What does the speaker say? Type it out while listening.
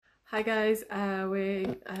Hi guys,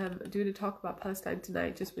 we're doing a talk about Palestine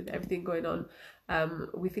tonight, just with everything going on.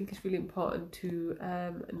 We think it's really important to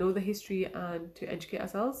know the history and to educate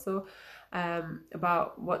ourselves. So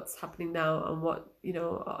about what's happening now and what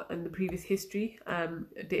in the previous history,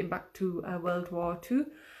 dating back to World War II.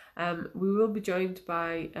 We will be joined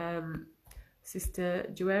by Sister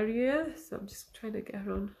Juwaria. So I'm just trying to get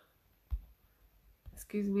her on.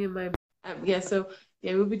 Excuse me, we'll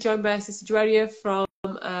be joined by Sister Juwaria from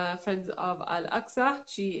Friends of Al Aqsa.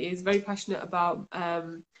 She is very passionate about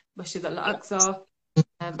Masjid Al Aqsa,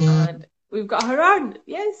 and we've got her on.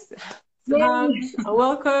 Yes, Salam,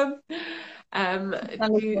 welcome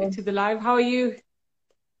to the live. How are you?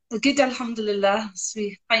 Good, alhamdulillah. So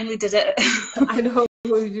we finally did it. I know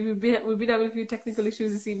we've been having a few technical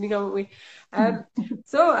issues this evening, haven't we?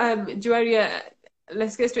 Juwaria,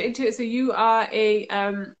 let's get straight into it. So you are a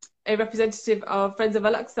representative of Friends of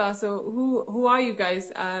Al Aqsa. So who are you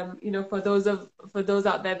guys? For those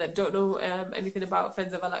out there that don't know anything about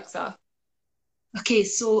Friends of Al Aqsa. Okay,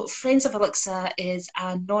 so Friends of Al Aqsa is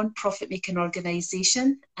a non-profit making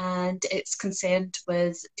organisation, and it's concerned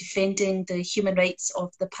with defending the human rights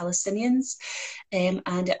of the Palestinians,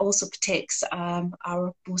 and it also protects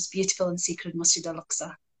our most beautiful and sacred Masjid Al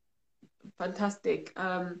Aqsa. Fantastic.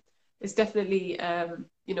 It's definitely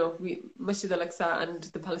Masjid Al Aqsa and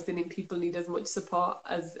the Palestinian people need as much support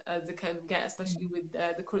as they can get, especially with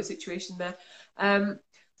the current situation there.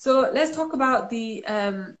 So let's talk about the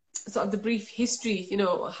sort of the brief history.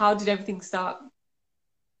 How did everything start?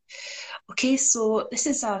 Okay, so this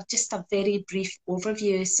is just a very brief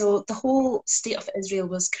overview. So the whole state of Israel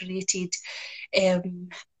was created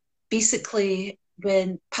basically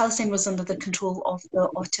when Palestine was under the control of the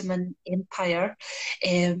Ottoman Empire.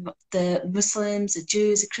 The Muslims, the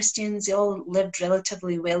Jews, the Christians, they all lived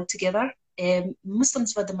relatively well together.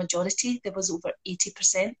 Muslims were the majority. There was over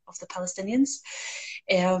 80% of the Palestinians.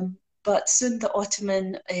 But soon the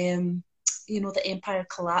Ottoman the empire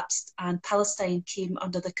collapsed and Palestine came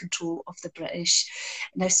under the control of the British.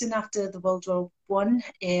 Now, soon after the World War One,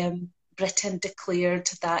 Britain declared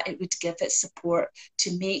that it would give its support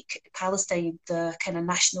to make Palestine the kind of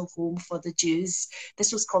national home for the Jews.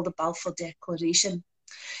 This was called the Balfour Declaration.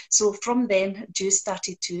 So from then, Jews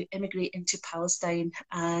started to immigrate into Palestine,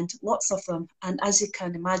 and lots of them. And as you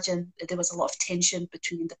can imagine, there was a lot of tension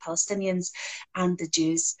between the Palestinians and the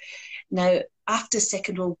Jews. Now, after the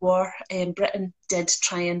Second World War, Britain did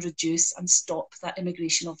try and reduce and stop that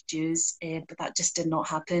immigration of Jews, but that just did not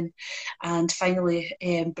happen. And finally,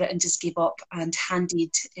 Britain just gave up and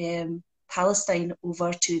handed Palestine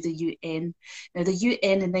over to the UN. Now, the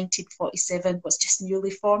UN in 1947 was just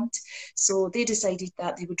newly formed, so they decided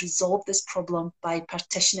that they would resolve this problem by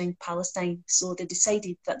partitioning Palestine. So they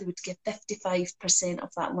decided that they would give 55%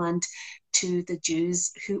 of that land to the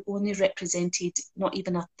Jews, who only represented not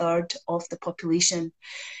even a third of the population.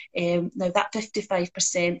 Now, that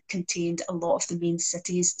 55% contained a lot of the main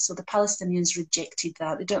cities, so the Palestinians rejected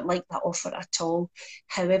that. They don't like that offer at all.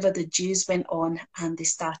 However, the Jews went on and they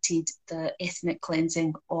started the ethnic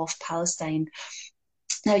cleansing of Palestine.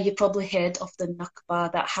 Now, you probably heard of the Nakba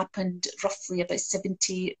that happened roughly about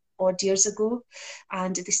 70 odd years ago,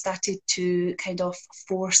 and they started to kind of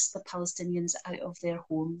force the Palestinians out of their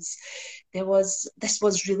homes.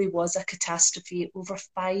 This really was a catastrophe. Over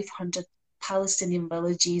 500 Palestinian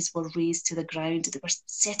villages were razed to the ground. They were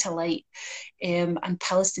set alight, and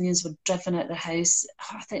Palestinians were driven out of their house.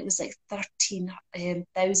 I think it was like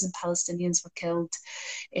 13,000 Palestinians were killed.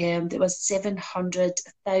 There was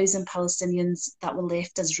 700,000 Palestinians that were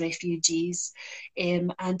left as refugees,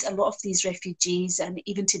 and a lot of these refugees, and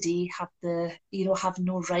even today, have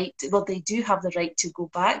no right. Well, they do have the right to go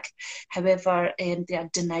back. However, they are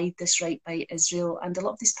denied this right by Israel, and a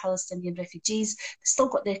lot of these Palestinian refugees, they still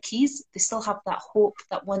got their keys. They still have that hope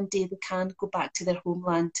that one day they can go back to their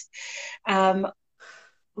homeland.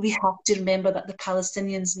 We have to remember that the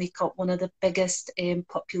Palestinians make up one of the biggest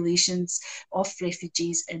populations of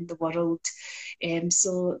refugees in the world.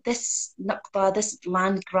 So this Nakba, this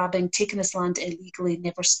land grabbing, taking this land illegally,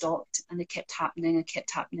 never stopped, and it kept happening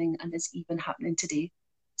and it's even happening today.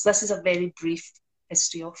 So this is a very brief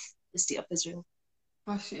history of the state of Israel.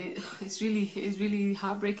 Gosh, it's really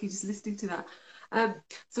heartbreaking just listening to that.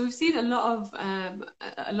 So we've seen a lot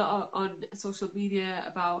on social media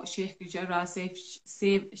about Sheikh Jarrah,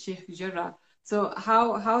 save Sheikh Jarrah. So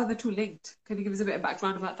how are the two linked? Can you give us a bit of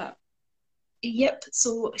background about that? Yep,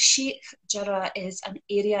 so Sheikh Jarrah is an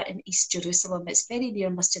area in East Jerusalem. It's very near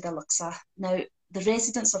Masjid Al Aqsa. Now, the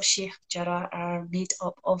residents of Sheikh Jarrah are made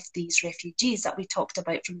up of these refugees that we talked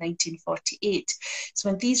about from 1948. So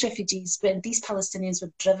when these Palestinians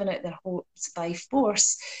were driven out their homes by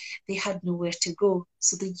force, they had nowhere to go.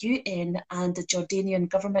 So the UN and the Jordanian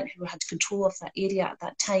government, who had control of that area at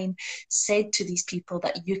that time, said to these people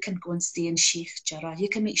that you can go and stay in Sheikh Jarrah. You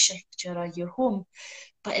can make Sheikh Jarrah your home.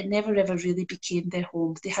 But it never ever really became their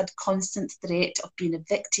home. They had constant threat of being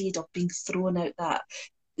evicted, of being thrown out that,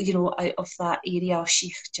 out of that area of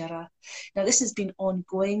Sheikh Jarrah. Now, this has been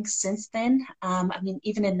ongoing since then.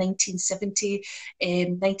 Even in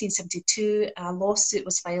 1972, a lawsuit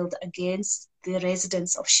was filed against the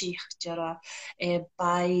residents of Sheikh Jarrah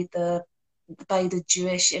by the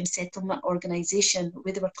Jewish settlement organisation,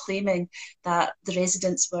 where they were claiming that the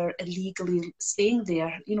residents were illegally staying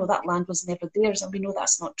there. That land was never theirs, and we know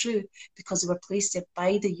that's not true because they were placed there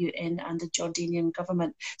by the UN and the Jordanian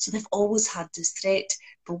government. So they've always had this threat.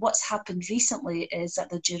 But what's happened recently is that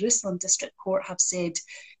the Jerusalem District Court have said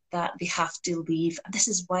that they have to leave. And this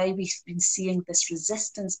is why we've been seeing this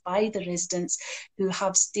resistance by the residents who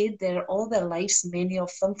have stayed there all their lives. Many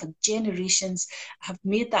of them for generations have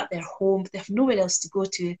made that their home. They have nowhere else to go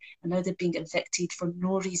to, and now they're being evicted for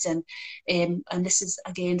no reason. And this is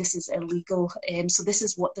illegal. So this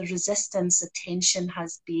is what the resistance, the tension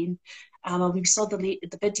has been. We saw the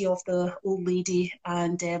video of the old lady,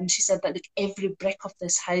 and she said that, like, every brick of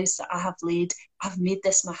this house that I have laid, I've made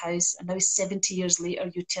this my house, and now 70 years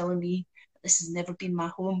later you're telling me that this has never been my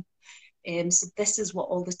home. So this is what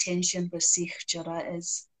all the tension with Sheikh Jarrah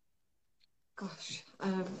is. Gosh.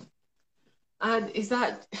 And is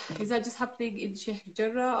that just happening in Sheikh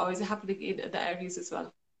Jarrah, or is it happening in other areas as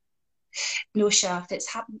well? No, Shaf,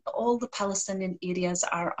 it's happened. All the Palestinian areas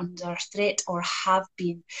are under threat or have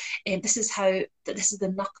been. This is the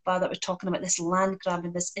Nakba that we're talking about, this land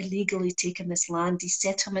grabbing, this illegally taking this land. These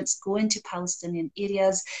settlements go into Palestinian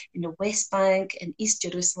areas in the West Bank, in East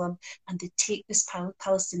Jerusalem, and they take this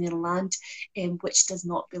Palestinian land, which does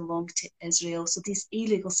not belong to Israel. So these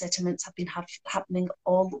illegal settlements have been happening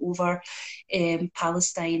all over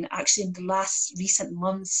Palestine. Actually, in the last recent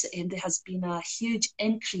months, there has been a huge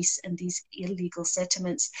increase in these illegal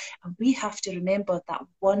settlements. And we have to remember that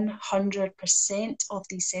 100% of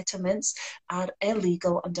these settlements are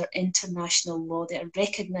illegal under international law. They are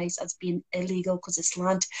recognized as being illegal because this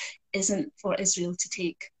land isn't for Israel to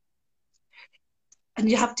take. And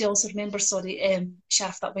you have to also remember,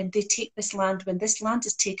 Shaf, that when they take this land, when this land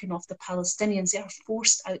is taken off the Palestinians, they are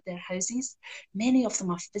forced out their houses. Many of them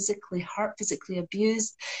are physically hurt, physically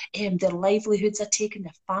abused. Their livelihoods are taken,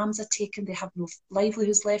 their farms are taken, they have no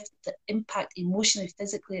livelihoods left. The impact emotionally,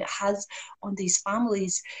 physically it has on these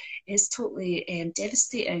families is totally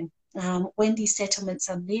devastating. When these settlements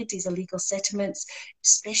are made, these illegal settlements,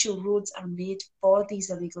 special roads are made for these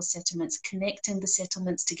illegal settlements, connecting the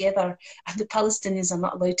settlements together, and the Palestinians are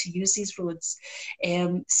not allowed to use these roads.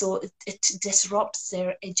 So it disrupts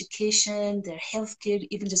their education, their healthcare,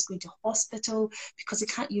 even just going to hospital, because they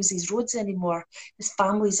can't use these roads anymore. These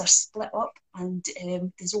families are split up, and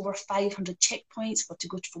there's over 500 checkpoints for to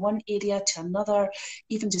go from one area to another,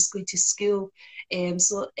 even just going to school.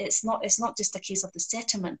 So it's not just a case of the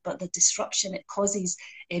settlement, but the disruption it causes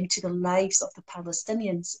to the lives of the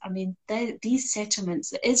Palestinians. I mean, these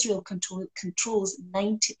settlements, Israel controls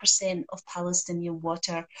 90% of Palestinian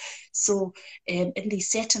water. So in these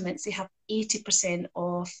settlements, they have 80%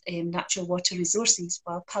 of natural water resources,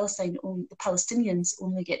 while the Palestinians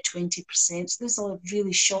only get 20%. So this is all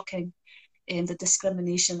really shocking, the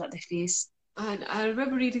discrimination that they face. And I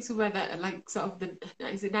remember reading somewhere that, like, sort of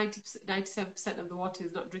is it 97% of the water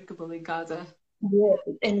is not drinkable in Gaza? Yeah,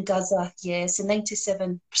 in Gaza, yes, and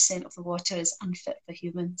 97% of the water is unfit for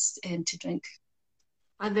humans to drink.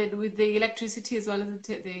 And then with the electricity as well, isn't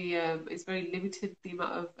it? It's very limited, the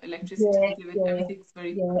amount of electricity given. Everything's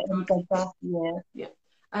very controlled.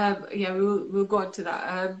 We'll go on to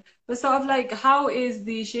that. But sort of like, how is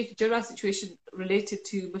the Sheikh Jarrah situation related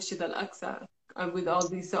to Masjid Al-Aqsa? And with all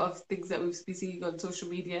these sort of things that we've been seeing on social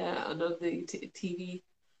media and on the TV,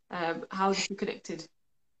 how is it connected?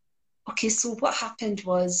 Okay, so what happened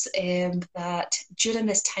was that during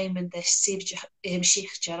this time when the Sheikh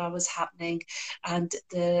Jarrah was happening, and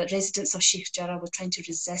the residents of Sheikh Jarrah were trying to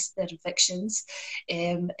resist their evictions,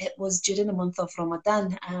 it was during the month of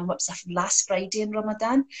Ramadan, it was last Friday in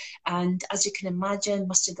Ramadan, and as you can imagine,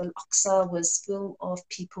 Masjid Al-Aqsa was full of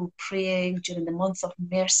people praying during the month of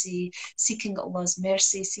mercy, seeking Allah's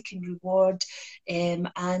mercy, seeking reward,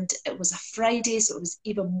 and it was a Friday, so it was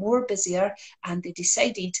even more busier, and they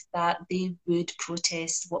decided that that they would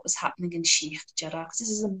protest what was happening in Sheikh Jarrah. Because this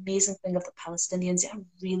is an amazing thing of the Palestinians. They are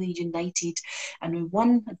really united. And when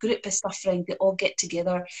one group is suffering, they all get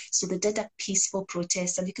together. So they did a peaceful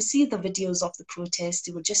protest. And you can see the videos of the protest.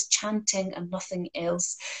 They were just chanting and nothing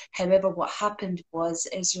else. However, what happened was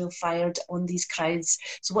Israel fired on these crowds.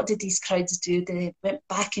 So what did these crowds do? They went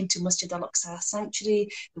back into Masjid al-Aqsa sanctuary.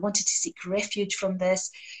 They wanted to seek refuge from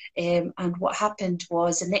this. And what happened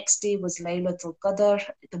was the next day was Laylatul Qadr,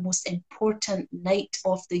 the most important night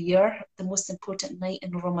of the year, the most important night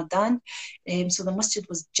in Ramadan. So the masjid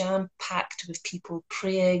was jam-packed with people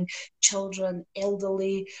praying, children,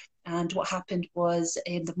 elderly. And what happened was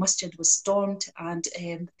the masjid was stormed, and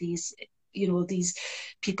these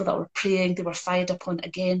people that were praying, they were fired upon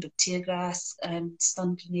again with tear gas and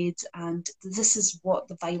stun grenades. And this is what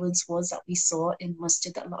the violence was that we saw in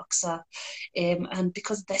Masjid al-Aqsa. And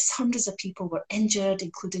because of this, hundreds of people were injured,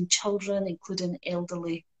 including children, including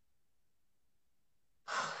elderly.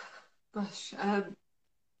 Gosh,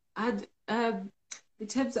 and in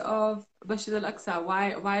terms of Masjid al-Aqsa,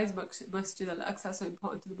 why is Masjid al-Aqsa so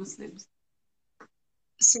important to the Muslims?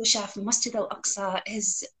 So, Shaf, Masjid al-Aqsa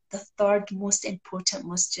is the third most important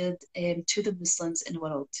masjid to the Muslims in the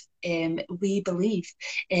world. We believe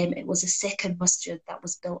it was the second masjid that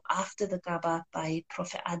was built after the Kaaba by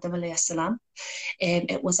Prophet Adam alayhi salam.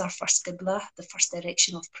 It was our first Qibla, the first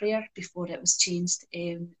direction of prayer before it was changed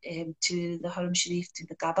to the Haram Sharif, to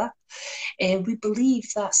the Kaaba. We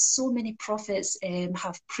believe that so many prophets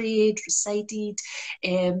have prayed, recited,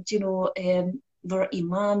 their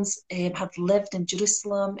imams have lived in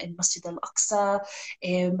Jerusalem, in Masjid al-Aqsa.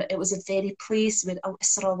 It was a very place where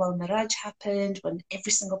Al-Isra wal-Miraj happened, when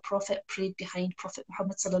every single prophet prayed behind Prophet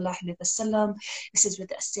Muhammad sallallahu alaihi wasallam. This is where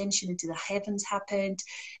the ascension into the heavens happened.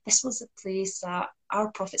 This was a place that our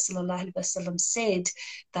Prophet sallallahu alaihi wasallam said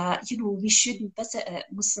that, we shouldn't visit it.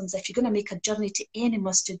 Muslims, if you're going to make a journey to any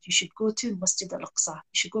masjid, you should go to Masjid al-Aqsa.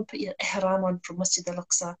 You should go and put your ihram on from Masjid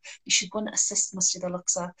al-Aqsa. You should go and assist Masjid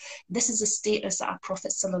al-Aqsa. This is a status that our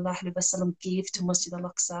Prophet sallallahu alaihi wasallam gave to Masjid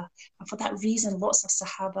al-Aqsa. And for that reason, lots of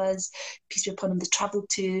Sahabas, peace be upon them, they traveled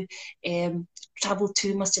to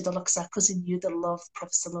Masjid al-Aqsa because they knew the love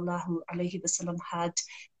Prophet sallallahu alaihi wasallam had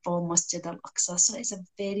for Masjid al-Aqsa. So it's a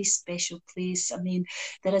very special place. I mean,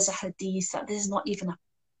 there is a hadith that there's not even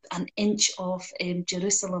an inch of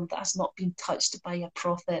Jerusalem that has not been touched by a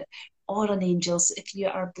prophet or an angel. So if you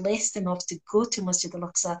are blessed enough to go to Masjid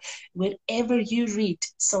al-Aqsa, wherever you read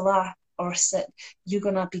Salah or sit, you're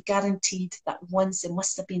going to be guaranteed that once there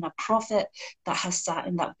must have been a prophet that has sat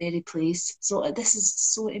in that very place. So this is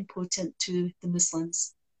so important to the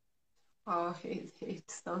Muslims. Oh, it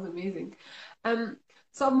sounds amazing.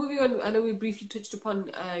 So moving on, I know we briefly touched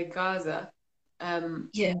upon Gaza.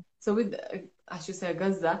 Yeah. So with, I should say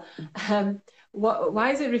Gaza,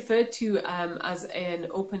 why is it referred to as a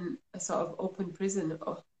sort of open prison?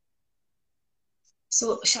 Oh.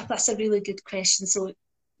 So, Shaf, that's a really good question. So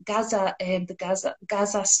Gaza, the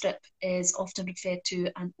Gaza Strip is often referred to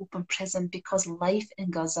an open prison because life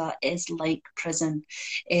in Gaza is like prison.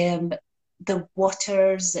 The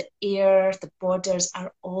waters, the air, the borders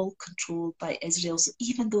are all controlled by Israel. So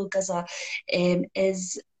even though Gaza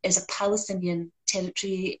is a Palestinian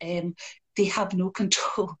territory, they have no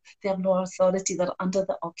control. They have no authority. They're under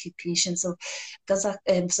the occupation. So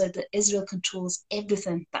Israel controls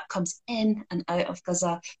everything that comes in and out of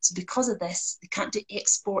Gaza. So because of this, they can't do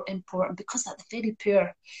export, import, and because they're very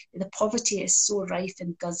poor, the poverty is so rife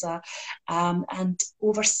in Gaza, and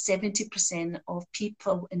over 70% of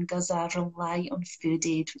people in Gaza rely on food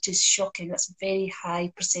aid, which is shocking. That's a very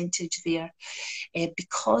high percentage there.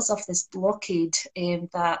 Because of this blockade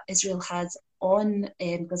that Israel has on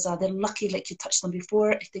Gaza, they're lucky, like you touched on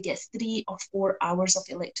before, if they get 3 or 4 hours of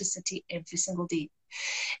electricity every single day.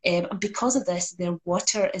 And because of this, their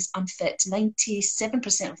water is unfit.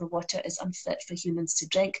 97% of the water is unfit for humans to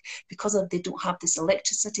drink. Because they don't have this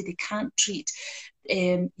electricity, they can't treat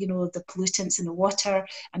the pollutants in the water.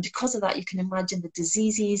 And because of that, you can imagine the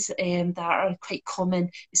diseases that are quite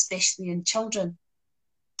common, especially in children.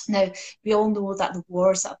 Now, we all know that the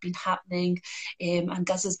wars that have been happening and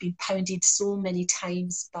Gaza's been pounded so many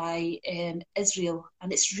times by Israel,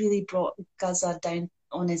 and it's really brought Gaza down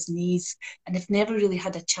on his knees, and they've never really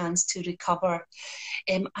had a chance to recover.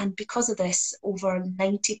 And because of this, over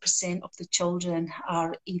 90% of the children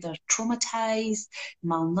are either traumatized,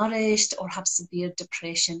 malnourished, or have severe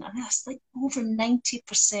depression. And that's like over 90%,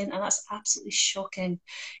 and that's absolutely shocking.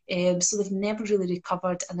 So they've never really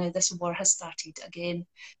recovered, and now this war has started again.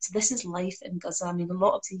 So this is life in Gaza. I mean, a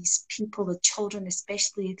lot of these people, the children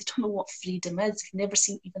especially, they don't know what freedom is. They've never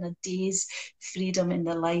seen even a day's freedom in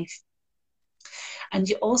their life. And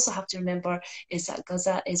you also have to remember is that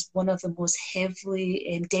Gaza is one of the most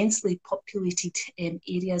heavily, densely populated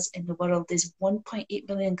areas in the world. There's 1.8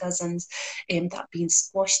 million Gazans that have been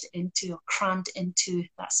squashed into or crammed into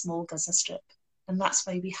that small Gaza Strip. And that's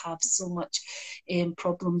why we have so much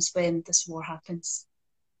problems when this war happens.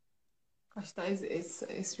 Gosh, that is,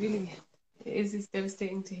 it's really, it's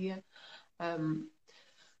devastating to hear. And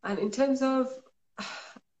in terms of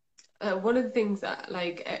one of the things that,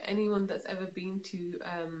 like, anyone that's ever been to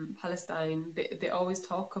Palestine, they always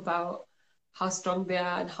talk about how strong they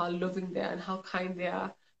are and how loving they are and how kind they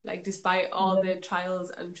are. Like, despite all Yeah. their trials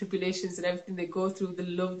and tribulations and everything they go through, the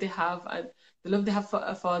love they have and the love they have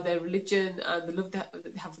for their religion and the love that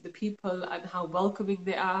they have for the people and how welcoming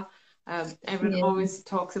they are. Everyone Yeah. always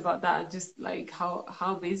talks about that and just like how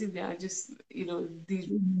amazing they are. Just, you know, these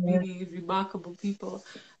Yeah. really remarkable people.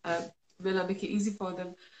 May Allah make it easy for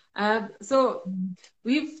them. So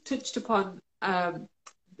we've touched upon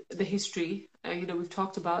the history. You know, we've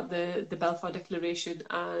talked about the Balfour Declaration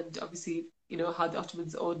and obviously, you know, how the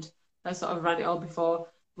Ottomans owned sort of ran it all before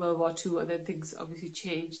World War II, and then things obviously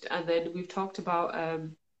changed. And then we've talked about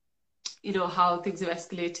you know, how things have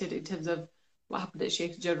escalated in terms of what happened at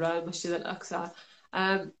Sheikh Jarrah and Masjid al-Aqsa.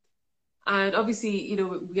 And obviously, you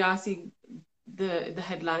know, we are seeing the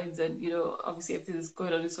headlines and, you know, obviously everything that's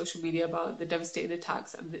going on in social media about the devastating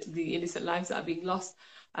attacks and the innocent lives that are being lost.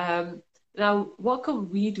 Now, what can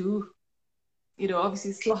we do? You know,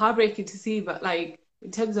 obviously it's so Okay. heartbreaking to see, but like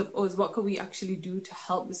in terms of us, what can we actually do to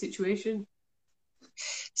help the situation?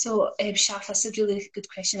 So, Shaf, that's a really good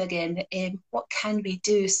question again. What can we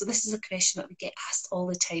do? So, this is a question that we get asked all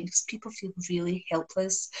the time because people feel really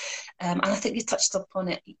helpless. And I think you touched upon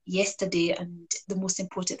it yesterday. And the most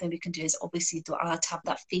important thing we can do is obviously dua, to have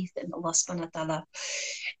that faith in Allah subhanahu wa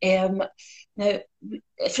ta'ala. Now,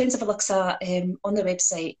 Friends of Al-Aqsa, on their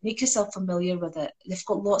website, make yourself familiar with it. They've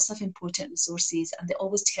got lots of important resources and they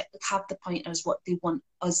always have the pointers what they want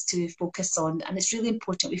us to focus on. And it's really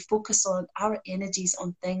important we focus on our energies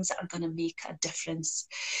on things that are going to make a difference.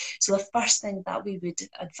 So the first thing that we would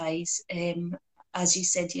advise, as you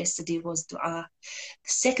said yesterday, was dua.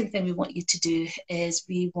 The second thing we want you to do is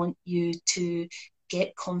we want you to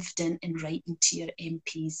get confident in writing to your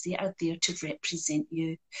MPs. They are there to represent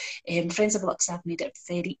you. Friends of Al-Aqsa have made it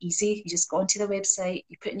very easy. You just go onto the website,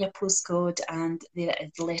 you put in your postcode, and the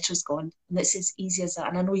letter's gone. And it's as easy as that.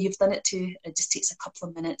 And I know you've done it too. It just takes a couple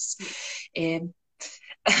of minutes. And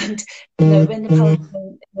now, when the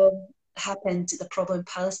Palestine happened, the problem in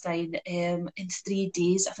Palestine, in 3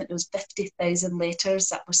 days, I think there was 50,000 letters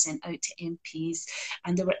that were sent out to MPs,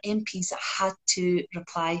 and there were MPs that had to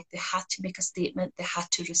reply, they had to make a statement, they had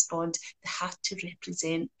to respond, they had to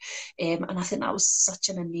represent, and I think that was such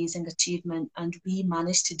an amazing achievement, and we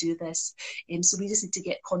managed to do this, so we just need to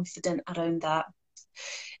get confident around that.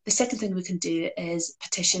 The second thing we can do is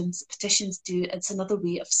petitions. It's another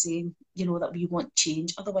way of saying, you know, that we want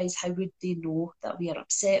change. Otherwise, how would they know that we are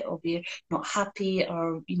upset or we're not happy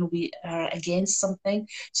or, you know, we are against something?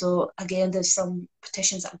 So again, there's some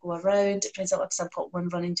petitions that go around. Friends of Alexa, I've got one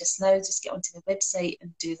running just now. Just get onto the website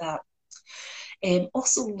and do that.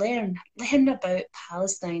 Also learn about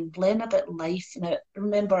Palestine, learn about life. Now,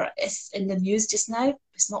 remember, it's in the news just now.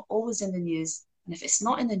 It's not always in the news. And if it's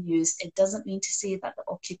not in the news, it doesn't mean to say that the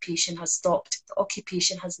occupation has stopped. The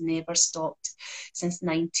occupation has never stopped since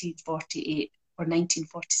 1948 or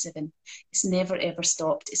 1947. It's never ever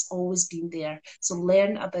stopped. It's always been there. So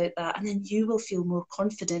learn about that, and then you will feel more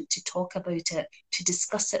confident to talk about it, to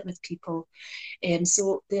discuss it with people.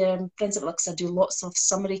 So the Friends of Al-Aqsa do lots of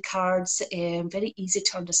summary cards, very easy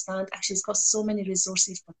to understand. Actually, it's got so many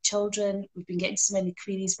resources for children. We've been getting so many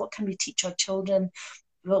queries. What can we teach our children?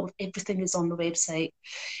 Well, everything is on the website.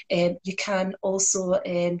 You can also,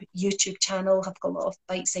 YouTube channel, have got a lot of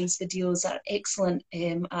bite-sized videos that are excellent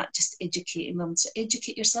at just educating them. So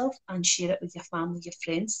educate yourself and share it with your family, your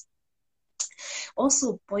friends.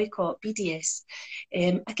 Also, boycott BDS.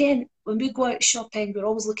 Again, when we go out shopping, we're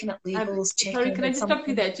always looking at labels, Sorry, checking can I on just stop you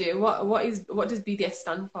something. there, Jay? What does BDS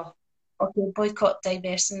stand for? Okay, boycott,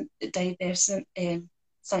 diversion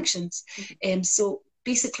sanctions. So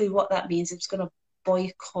basically what that means is it's going to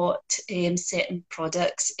boycott certain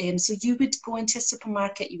products. So you would go into a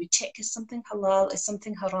supermarket, you would check, is something halal, is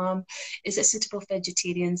something haram, is it suitable for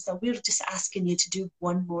vegetarians? So we're just asking you to do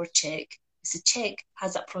one more check. It's a check,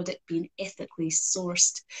 has that product been ethically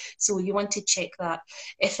sourced? So you want to check that.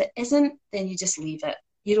 If it isn't, then you just leave it.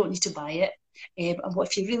 You don't need to buy it. And what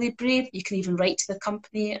if you're really brave, you can even write to the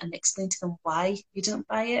company and explain to them why you didn't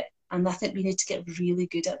buy it. And I think we need to get really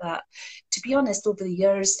good at that. To be honest, over the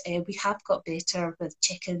years, we have got better with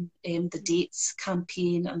checking the dates,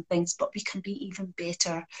 campaign and things, but we can be even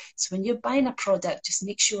better. So when you're buying a product, just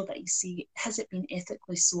make sure that you see, has it been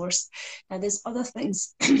ethically sourced? Now, there's other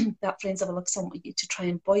things that Friends of Alexa want you to try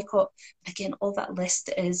and boycott. Again, all that list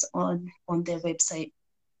is on their website.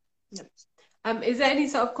 Yep. Is there any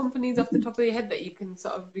sort of companies off the top of your head that you can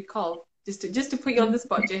sort of recall? Just to put you on the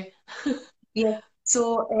spot, Jay. Yeah.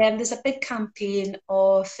 So there's a big campaign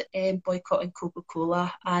of boycotting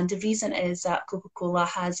Coca-Cola, and the reason is that Coca-Cola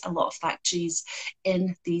has a lot of factories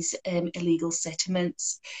in these illegal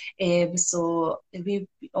settlements. So we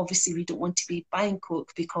don't want to be buying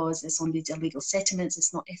Coke because it's on these illegal settlements.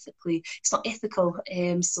 It's not ethical.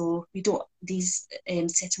 So we don't. These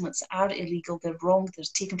settlements are illegal. They're wrong. They're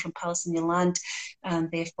taken from Palestinian land, and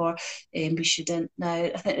therefore we shouldn't. Now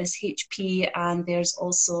I think there's HP and there's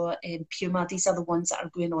also Puma. These are the ones that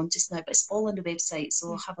are going on just now, but it's all on the website,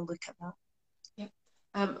 so have a look at that. Yeah.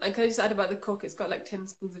 And can I just add about the Coke? It's got like 10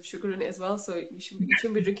 spoons of sugar in it as well, so you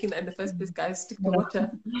shouldn't be drinking that in the first place, guys. Stick to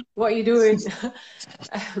water. What are you doing?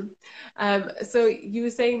 So you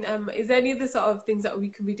were saying, is there any other sort of things that we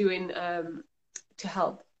can be doing to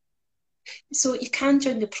help? So you can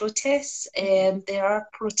join the protests. There are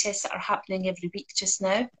protests that are happening every week just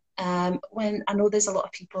now. When I know there's a lot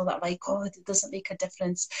of people that are like, oh, it doesn't make a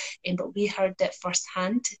difference, but we heard it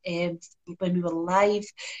firsthand when we were live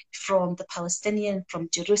from the Palestinian, from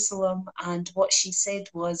Jerusalem, and what she said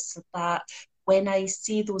was that when I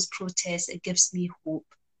see those protests, it gives me hope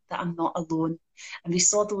that I'm not alone. And we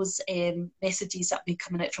saw those messages that have been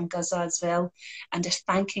coming out from Gaza as well, and they're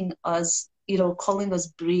thanking us, calling us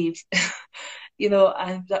brave.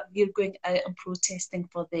 And that we're going out and protesting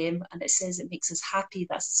for them, and it says it makes us happy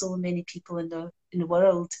that so many people in the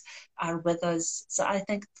world are with us. So I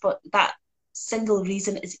think for that single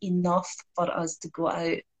reason is enough for us to go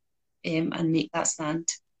out and make that stand.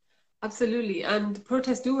 Absolutely, and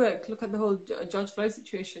protests do work. Look at the whole George Floyd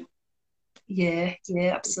situation. Yeah,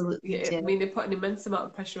 absolutely. Yeah, I mean, they put an immense amount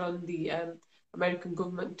of pressure on the American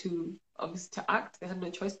government to act. They had no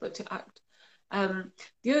choice but to act. The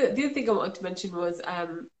other thing I wanted to mention was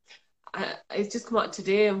it's just come out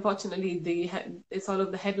today. Unfortunately, it's all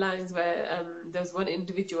of the headlines where there's one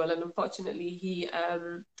individual, and unfortunately he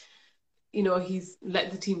he's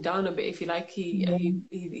let the team down a bit, if you like.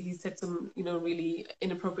 He said some really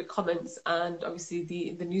inappropriate comments, and obviously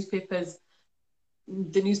the newspapers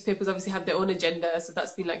obviously have their own agenda, so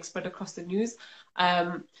that's been like spread across the news.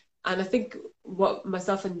 And I think what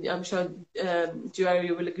myself and I'm sure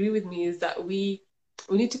Juaria will agree with me is that we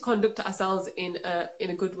need to conduct ourselves in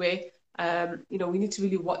a good way. We need to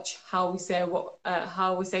really watch how we say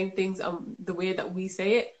how we're saying things and the way that we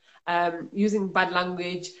say it. Using bad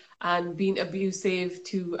language and being abusive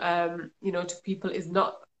to to people is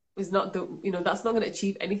not that's not going to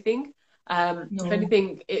achieve anything. No. If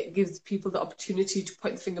anything, it gives people the opportunity to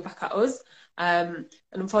point the finger back at us. And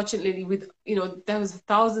unfortunately, there was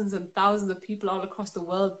thousands and thousands of people all across the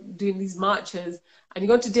world doing these marches, and you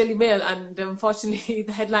go to Daily Mail, and unfortunately,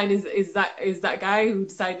 the headline is that guy who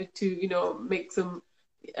decided to make some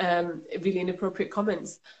really inappropriate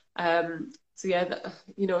comments. So yeah,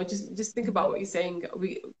 just think about what you're saying.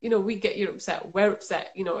 We get you're upset. We're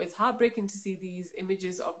upset. It's heartbreaking to see these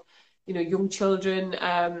images of young children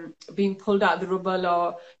being pulled out of the rubble,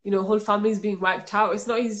 or whole families being wiped out. It's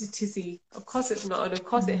not easy to see. Of course it's not, and of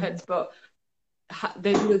course it hurts, but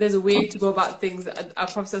there's a way to go about things. Our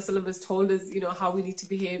Prophet ﷺ has told us how we need to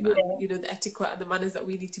behave, and the etiquette and the manners that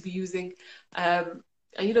we need to be using, and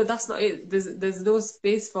that's not it. There's no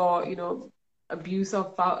space for abuse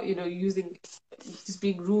or using, just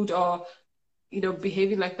being rude or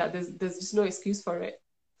behaving like that. There's just no excuse for it.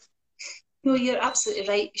 No, you're absolutely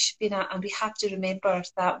right, Shabina, and we have to remember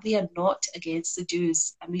that we are not against the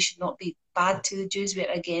Jews, and we should not be bad to the Jews. We're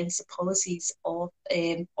against the policies of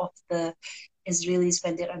the Israelis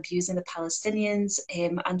when they're abusing the Palestinians,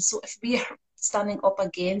 and so if we are standing up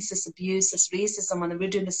against this abuse, this racism, and we're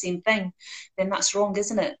doing the same thing, then that's wrong,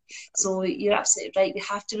 isn't it? So you're absolutely right. We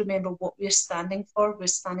have to remember what we're standing for. We're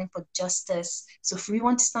standing for justice. So if we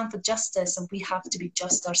want to stand for justice, then we have to be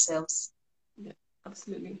just ourselves. Yeah,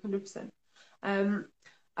 absolutely, 100%.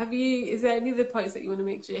 Is there any other points that you want to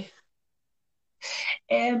make, Jay?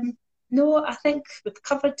 No, I think we've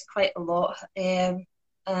covered quite a lot. I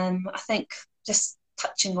think just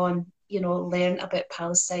touching on, learn about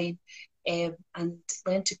Palestine. and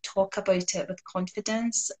learn to talk about it with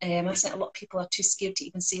confidence. I think a lot of people are too scared to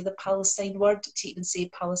even say the Palestine word, to even say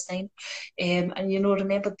Palestine. And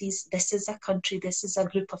remember, this is a country, this is a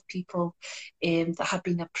group of people that have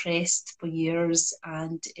been oppressed for years,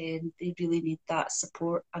 and they really need that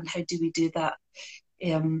support. And how do we do that?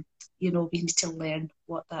 We need to learn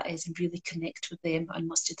what that is and really connect with them and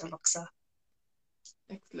Masjid Al-Aqsa.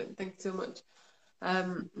 Excellent, thank you so much.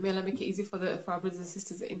 May Allah make it easy for our brothers and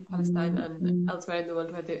sisters in Palestine and elsewhere in the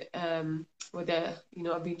world where they're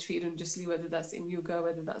are being treated unjustly, whether that's in Yuga,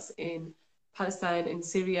 whether that's in Palestine, in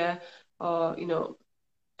Syria, or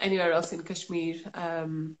anywhere else in Kashmir.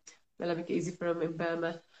 May Allah make it easy for them in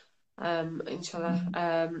Burma,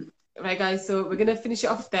 inshallah. Right, guys, so we're gonna finish it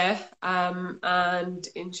off there, and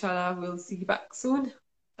inshallah we'll see you back soon.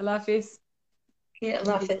 Allah Hafiz. Yeah,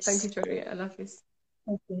 Allah Hafiz. Thank you, Jory. Allah Hafiz.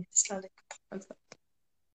 Thank you. Assalamu alaikum.